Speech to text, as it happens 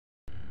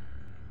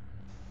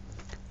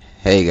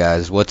Hey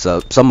guys, what's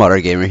up? Some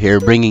Modern Gamer here,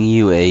 bringing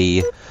you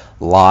a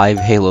live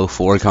Halo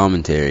 4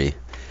 commentary.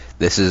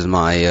 This is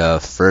my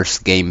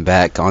first game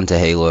back onto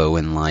Halo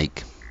in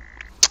like,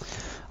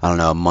 I don't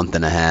know, a month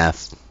and a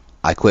half.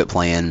 I quit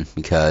playing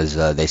because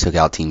they took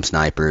out Team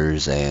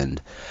Snipers,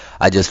 and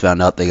I just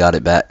found out they got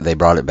it back. They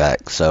brought it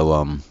back, so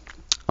I'm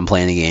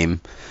playing a game.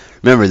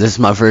 Remember, this is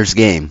my first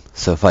game,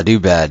 so if I do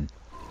bad,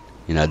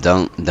 you know,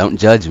 don't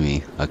judge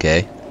me,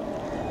 okay?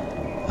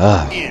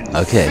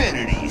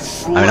 Okay.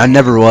 I mean, I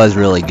never was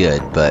really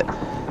good, but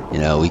you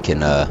know, we can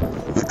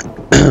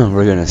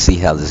we're gonna see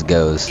how this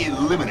goes.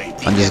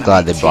 I'm just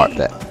glad they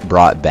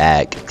brought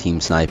back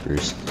Team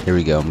Snipers. Here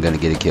we go. I'm gonna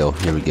get a kill.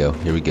 Here we go.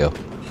 Here we go.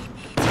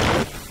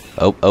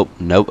 Oh,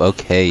 nope.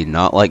 Okay,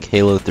 not like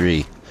Halo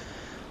 3.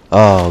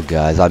 Oh,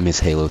 guys, I miss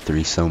Halo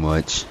 3 so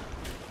much.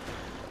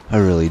 I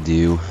really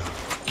do.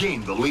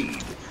 Gain the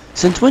lead.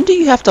 Since when do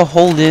you have to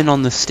hold in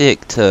on the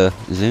stick to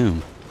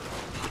zoom?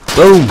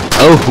 Boom!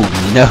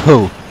 Oh,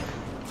 no!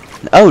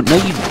 Oh, no,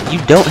 you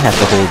don't have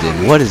to hold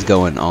in. What is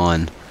going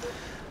on?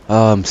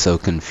 Oh, I'm so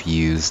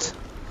confused.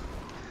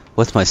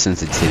 What's my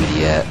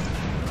sensitivity at?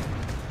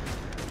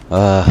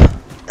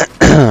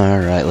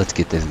 Alright, let's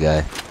get this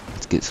guy.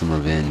 Let's get some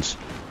revenge.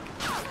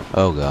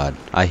 Oh, God.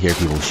 I hear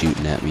people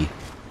shooting at me.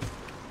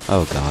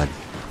 Oh, God.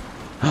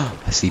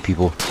 I see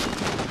people.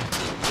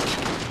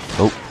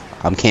 Oh,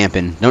 I'm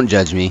camping. Don't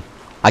judge me.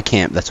 I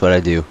camp. That's what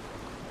I do.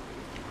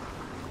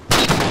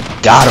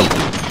 Got him!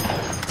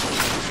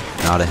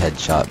 Not a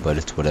headshot, but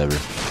it's whatever.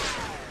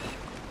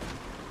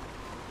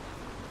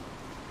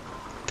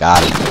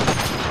 Got him.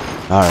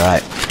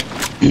 Alright.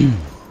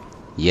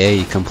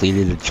 Yay,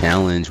 completed a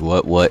challenge.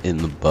 What in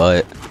the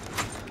butt?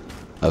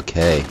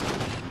 Okay.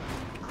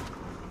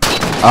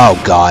 Oh,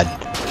 God.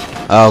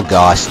 Oh,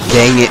 gosh.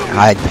 Dang it.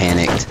 I had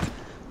panicked.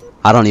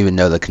 I don't even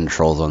know the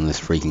controls on this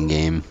freaking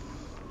game.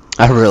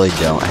 I really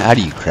don't. How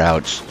do you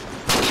crouch?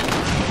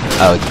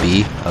 Oh, it's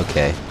B?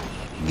 Okay.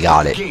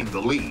 Got it. Gain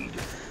the lead.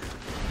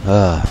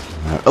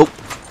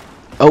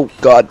 Oh,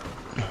 God.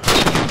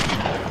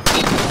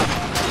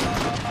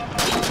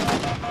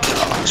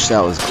 Gosh,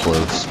 that was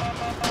close.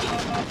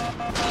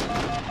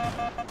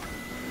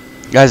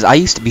 Guys, I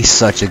used to be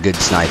such a good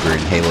sniper in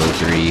Halo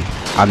 3.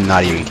 I'm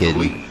not even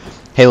kidding.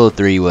 Halo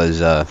 3 was,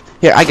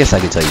 here, I guess I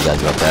could tell you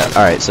guys about that.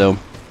 Alright, so,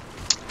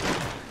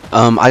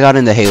 I got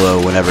into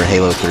Halo whenever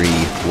Halo 3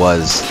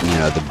 was, you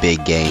know, the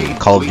big game.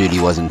 Call of Duty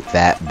wasn't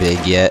that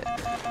big yet.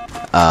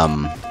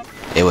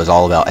 It was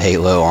all about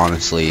Halo,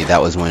 honestly.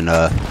 That was when,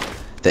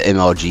 the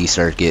MLG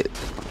circuit,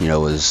 you know,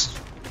 was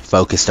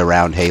focused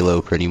around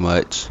Halo pretty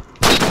much.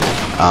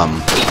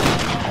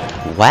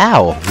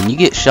 Wow, when you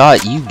get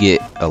shot, you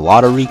get a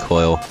lot of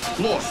recoil.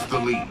 Lost the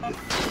lead.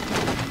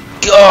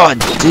 God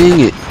dang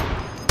it.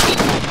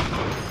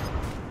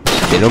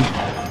 Get him.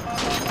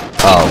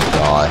 Oh,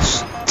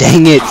 gosh.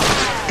 Dang it.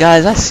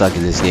 Guys, I suck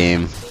at this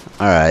game.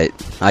 Alright,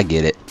 I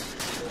get it.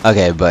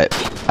 Okay, but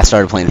I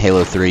started playing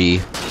Halo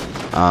 3,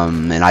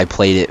 and I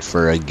played it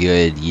for a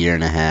good year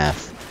and a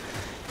half.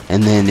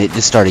 And then it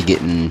just started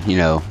getting, you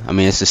know, I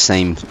mean, it's the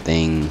same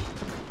thing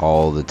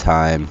all the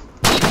time.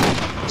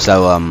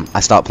 So, I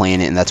stopped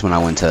playing it, and that's when I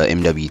went to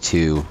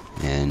MW2,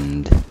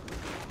 and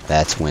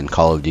that's when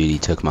Call of Duty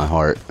took my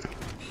heart.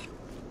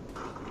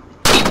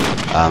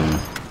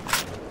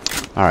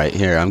 Alright,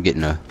 here, I'm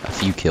getting a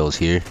few kills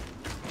here.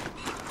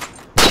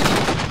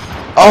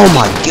 Oh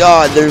my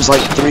God, there's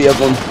like 3 of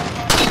them.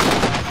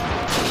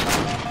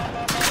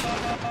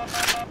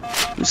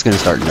 I'm just gonna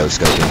start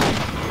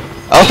no-scoping.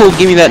 Oh,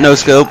 give me that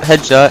no-scope.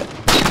 Headshot.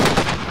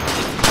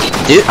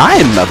 Dude, I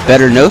am a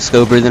better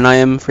no-scoper than I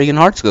am freaking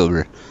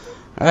hard-scoper.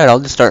 Alright, I'll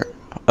just start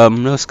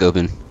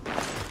no-scoping.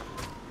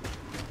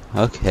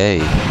 Okay.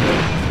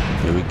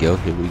 Here we go,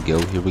 here we go,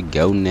 here we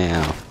go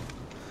now.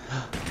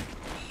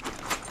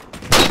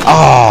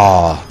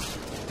 Oh!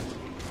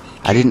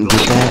 I didn't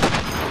get that.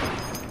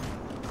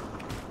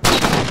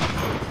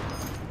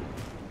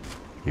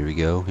 Here we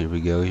go, here we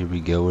go, here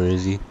we go. Where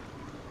is he?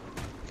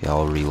 Okay,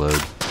 I'll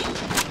reload.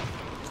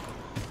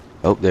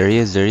 Oh, there he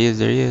is, there he is,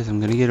 there he is.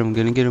 I'm gonna get him, I'm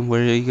gonna get him.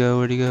 Where did he go?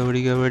 Where'd he go? Where'd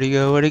he go? Where'd he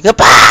go? Where'd he go?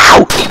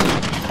 Pow!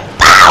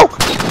 Pow!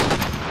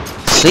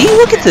 See,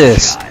 look at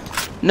this.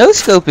 No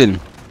scoping.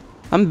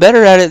 I'm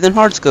better at it than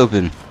hard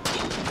scoping.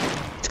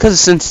 It's because the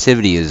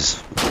sensitivity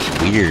is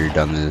weird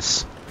on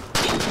this.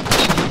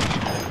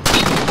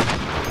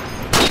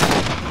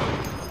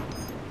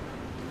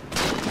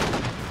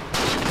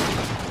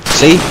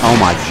 See? Oh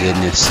my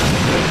goodness.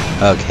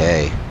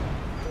 Okay.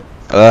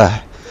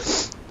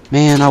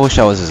 Man, I wish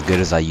I was as good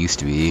as I used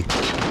to be.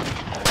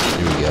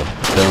 Here we go.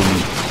 Boom.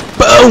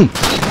 Boom!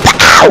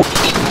 Pow!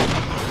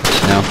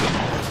 No.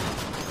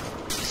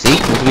 See?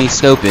 Look at me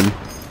scoping.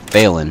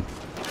 Failing.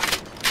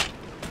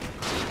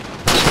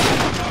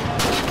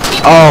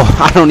 Oh,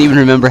 I don't even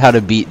remember how to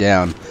beat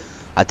down.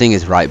 I think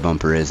it's right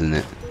bumper, isn't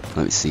it?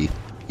 Let me see.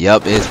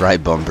 Yup, it's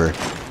right bumper.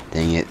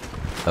 Dang it.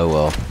 Oh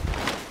well.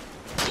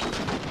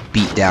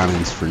 Beat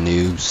downings for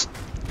noobs.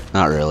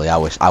 Not really. I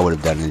wish I would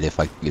have done it if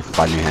I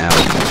knew how.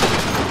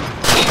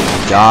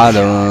 Got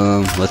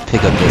him. Let's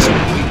pick up this one.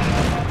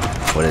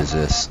 What is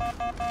this?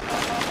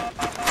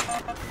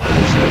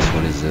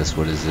 is this?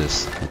 What is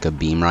this? Like a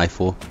beam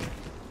rifle? Is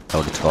that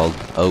what it's called?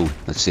 Oh,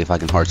 let's see if I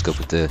can hardscope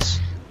with this.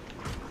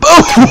 Boom!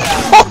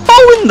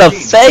 Oh, in the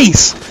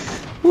face!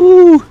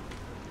 Woo!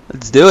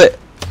 Let's do it.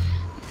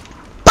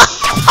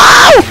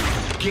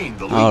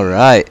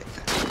 Alright.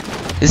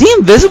 Is he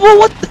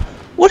invisible?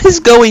 What is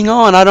going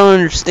on? I don't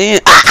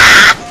understand.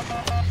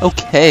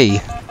 Okay.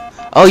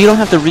 Oh, you don't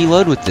have to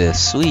reload with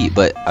this. Sweet,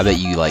 but I bet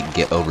you like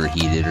get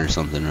overheated or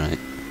something, right?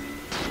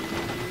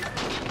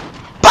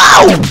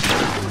 Bow!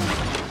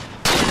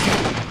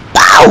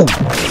 Bow!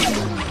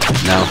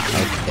 No,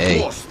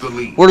 okay.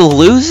 We're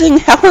losing?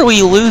 How are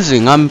we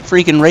losing? I'm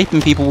freaking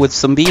raping people with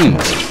some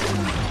beams.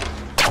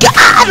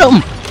 Got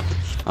him!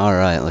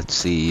 Alright, let's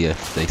see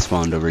if they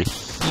spawned over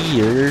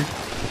here.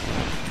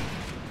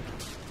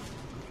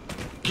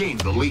 Gain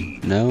the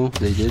lead. No,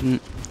 they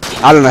didn't.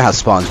 I don't know how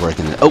spawns work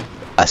in this. Oh,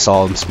 I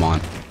saw them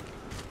spawn.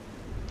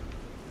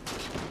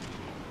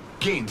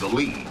 Gain the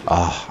lead.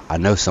 Oh, I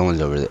know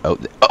someone's over there.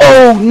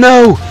 Oh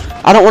no!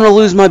 I don't want to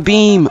lose my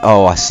beam.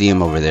 Oh, I see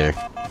him over there.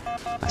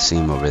 I see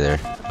him over there.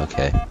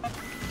 Okay.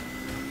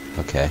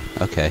 Okay.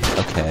 Okay.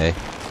 Okay.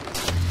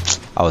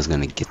 I was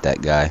gonna get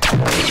that guy.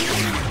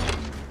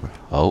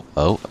 Oh,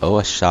 oh, oh,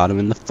 I shot him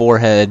in the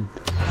forehead.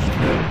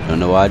 Don't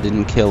know why I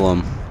didn't kill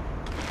him.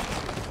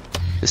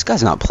 This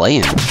guy's not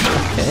playing.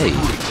 Okay.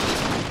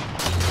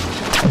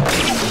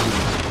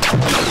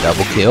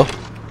 Double kill.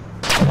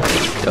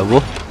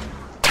 Double.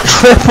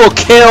 Triple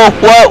kill.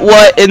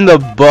 What in the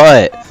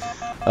butt?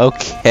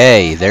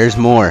 Okay, there's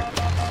more.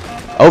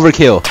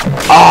 Overkill.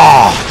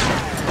 Ah!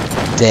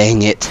 Oh,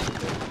 dang it.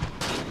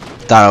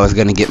 Thought I was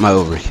gonna get my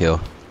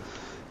overkill.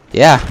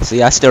 Yeah,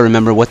 see, I still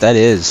remember what that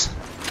is.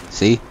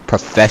 See?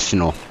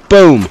 Professional.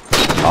 Boom!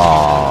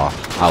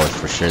 Aw, I was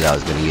for sure that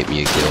was gonna get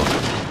me a kill.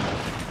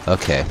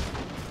 Okay.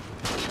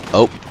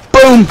 Oh,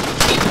 boom!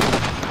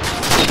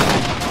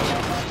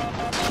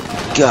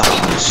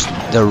 Gosh,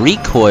 the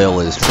recoil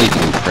is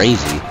freaking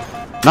crazy.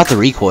 Not the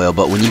recoil,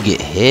 but when you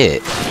get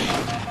hit.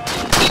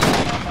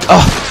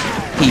 Oh,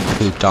 he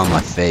pooped on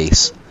my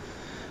face.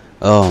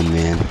 Oh,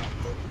 man.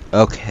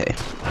 Okay.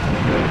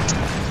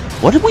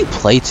 What did we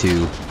play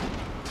to?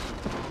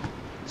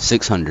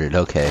 600,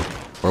 okay.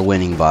 We're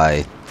winning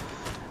by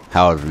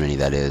however many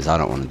that is. I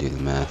don't want to do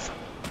the math.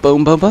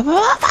 Boom, boom, boom, boom.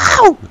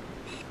 Ow!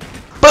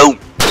 Boom!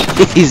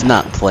 He's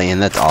not playing.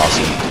 That's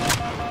awesome.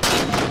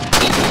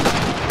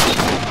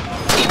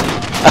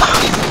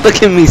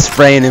 Look at me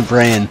spraying and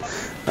praying.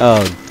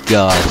 Oh,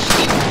 gosh.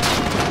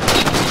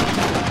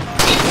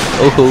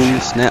 Oh,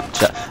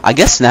 snapshot. I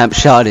guess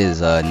snapshot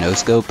is no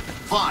scope.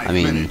 I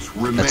mean,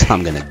 that's how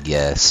I'm going to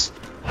guess.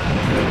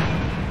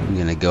 I'm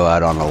going to go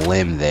out on a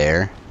limb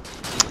there.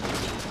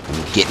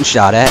 I'm getting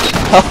shot at.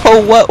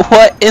 Oh,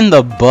 what in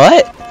the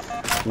butt?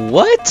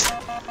 What?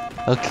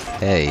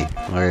 Okay,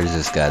 where is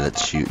this guy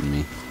that's shooting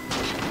me?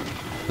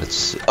 Let's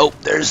see. Oh,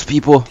 there's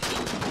people.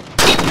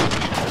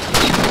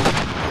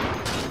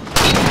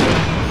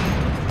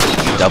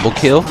 Double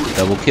kill,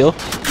 double kill.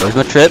 Where's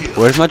my trip?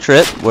 Where's my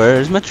trip?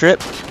 Where's my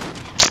trip?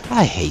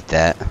 I hate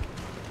that.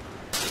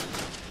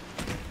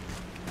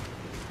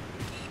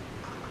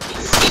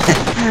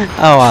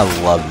 Oh, I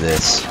love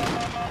this.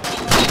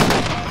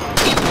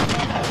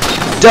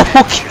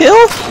 Double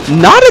kill?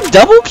 Not a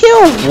double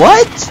kill?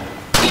 What?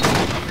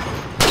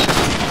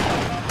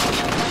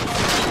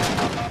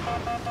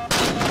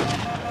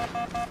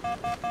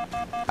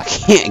 I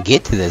can't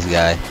get to this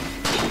guy.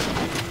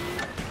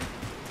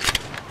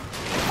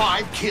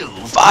 5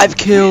 kills. 5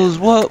 kills.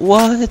 What?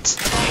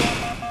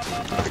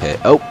 Okay.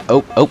 Oh.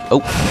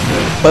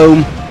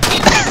 Boom.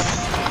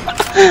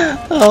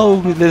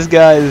 Oh, this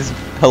guy is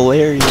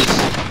hilarious.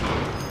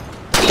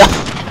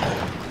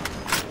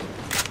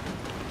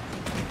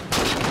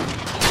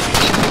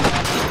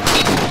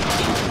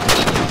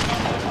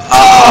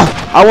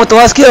 Oh, I want the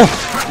last kill.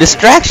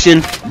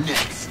 Distraction.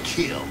 Next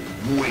kill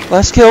wins.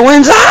 Last kill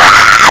wins.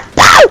 Ah!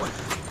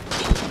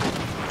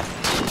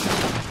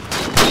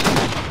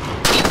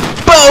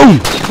 Boom!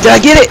 Did I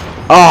get it?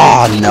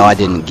 Oh, no, I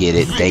didn't get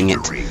it. Dang it.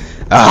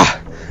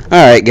 Ah.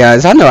 Alright,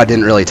 guys. I know I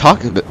didn't really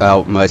talk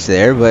about much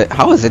there, but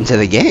I was into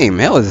the game.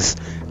 It was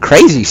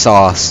crazy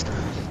sauce.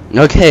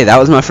 Okay, that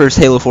was my first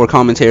Halo 4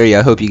 commentary.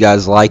 I hope you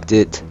guys liked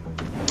it.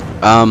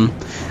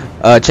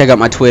 Check out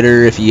my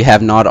Twitter if you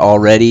have not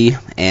already.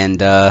 And,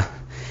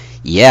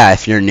 yeah,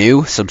 if you're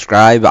new,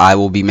 subscribe. I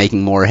will be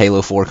making more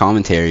Halo 4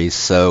 commentaries.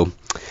 So,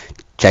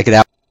 check it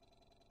out.